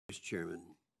Mr. Chairman,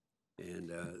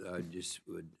 and I just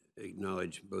would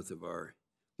acknowledge both of our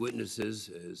witnesses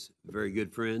as very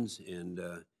good friends, and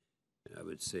I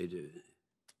would say to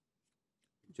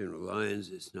General Lyons,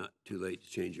 it's not too late to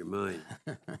change your mind.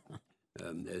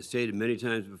 As stated many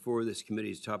times before, this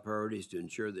committee's top priority is to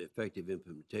ensure the effective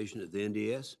implementation of the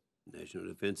NDS, National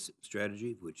Defense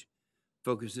Strategy, which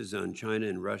focuses on China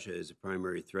and Russia as the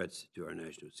primary threats to our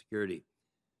national security.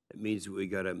 It means that we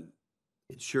got to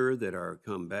ensure that our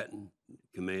combatant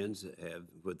commands have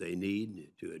what they need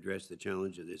to address the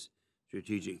challenge of this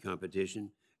strategic competition.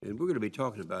 And we're going to be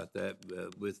talking about that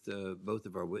with both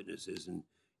of our witnesses. And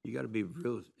you got to be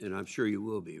real, and I'm sure you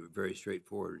will be, very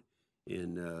straightforward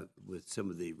in with some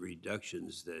of the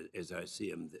reductions that, as I see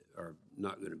them, that are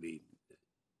not going to be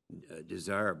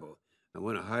desirable. I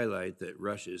want to highlight that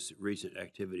Russia's recent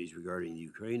activities regarding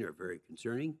Ukraine are very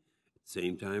concerning. At the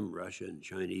same time, Russia and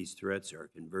Chinese threats are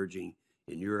converging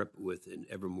in Europe, with an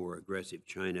ever more aggressive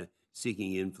China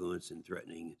seeking influence and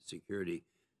threatening security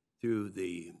through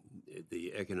the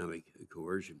economic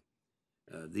coercion.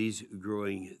 These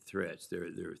growing threats, there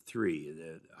are three.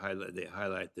 They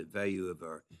highlight the value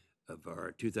of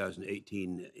our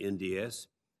 2018 NDS,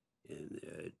 and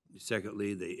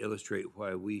secondly, they illustrate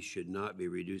why we should not be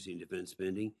reducing defense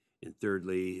spending, and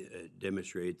thirdly,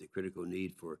 demonstrate the critical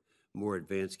need for more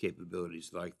advanced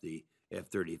capabilities like the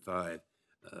F-35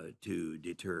 to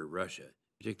deter Russia,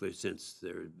 particularly since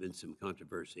there has been some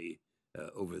controversy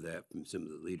over that from some of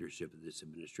the leadership of this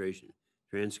administration.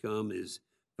 TRANSCOM is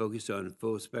focused on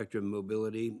full spectrum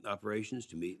mobility operations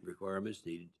to meet requirements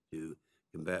needed to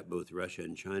combat both Russia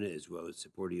and China, as well as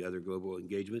supporting other global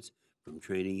engagements, from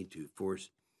training to force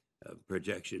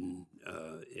projection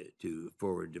to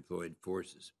forward deployed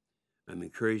forces. I'm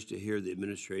encouraged to hear the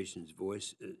administration's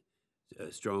voice,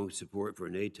 strong support for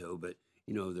NATO, but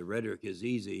you know, the rhetoric is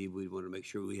easy. We want to make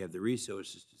sure we have the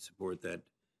resources to support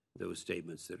those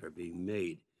statements that are being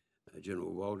made.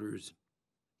 General Walters,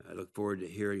 I look forward to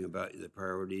hearing about the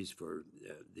priorities for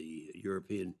the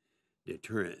European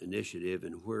Deterrent Initiative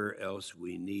and where else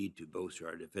we need to bolster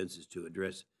our defenses to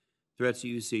address threats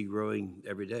you see growing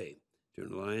every day.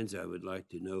 General Lyons, I would like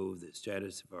to know the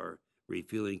status of our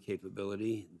refueling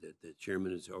capability that the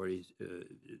chairman has already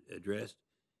addressed,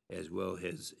 as well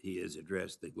as he has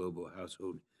addressed the global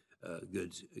household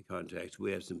goods contacts.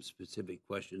 We have some specific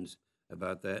questions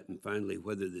about that. And finally,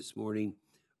 whether this morning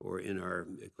or in our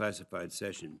classified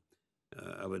session,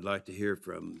 I would like to hear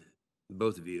from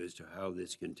both of you as to how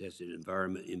this contested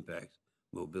environment impacts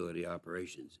mobility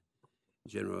operations.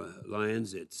 General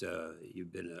Lyons,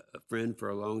 you've been a friend for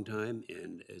a long time,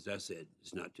 and as I said,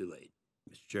 it's not too late.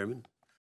 Mr. Chairman.